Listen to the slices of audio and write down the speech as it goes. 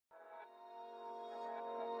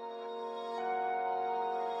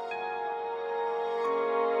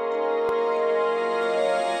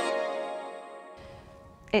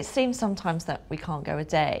It seems sometimes that we can't go a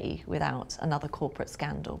day without another corporate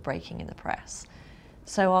scandal breaking in the press.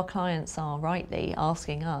 So our clients are rightly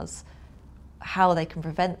asking us how they can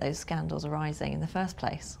prevent those scandals arising in the first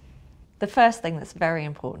place. The first thing that's very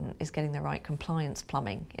important is getting the right compliance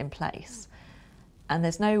plumbing in place. And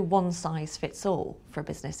there's no one size fits all for a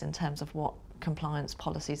business in terms of what compliance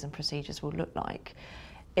policies and procedures will look like.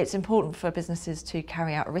 It's important for businesses to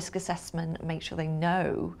carry out a risk assessment, make sure they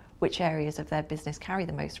know which areas of their business carry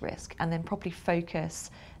the most risk, and then properly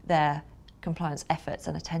focus their compliance efforts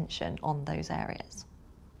and attention on those areas.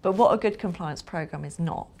 But what a good compliance programme is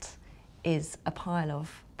not, is a pile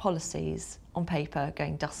of policies on paper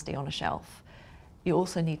going dusty on a shelf. You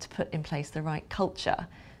also need to put in place the right culture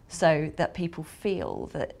so that people feel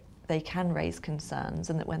that they can raise concerns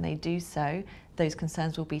and that when they do so, those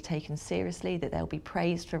concerns will be taken seriously, that they'll be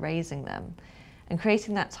praised for raising them. And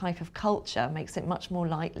creating that type of culture makes it much more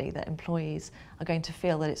likely that employees are going to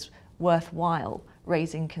feel that it's worthwhile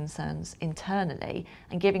raising concerns internally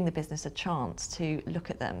and giving the business a chance to look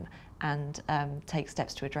at them and take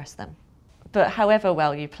steps to address them. But however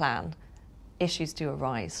well you plan, issues do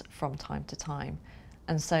arise from time to time.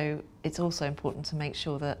 And so it's also important to make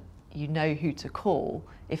sure that you know who to call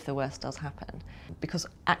if the worst does happen, because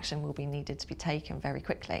action will be needed to be taken very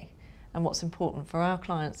quickly. And what's important for our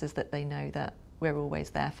clients is that they know that we're always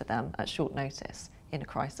there for them at short notice in a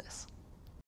crisis.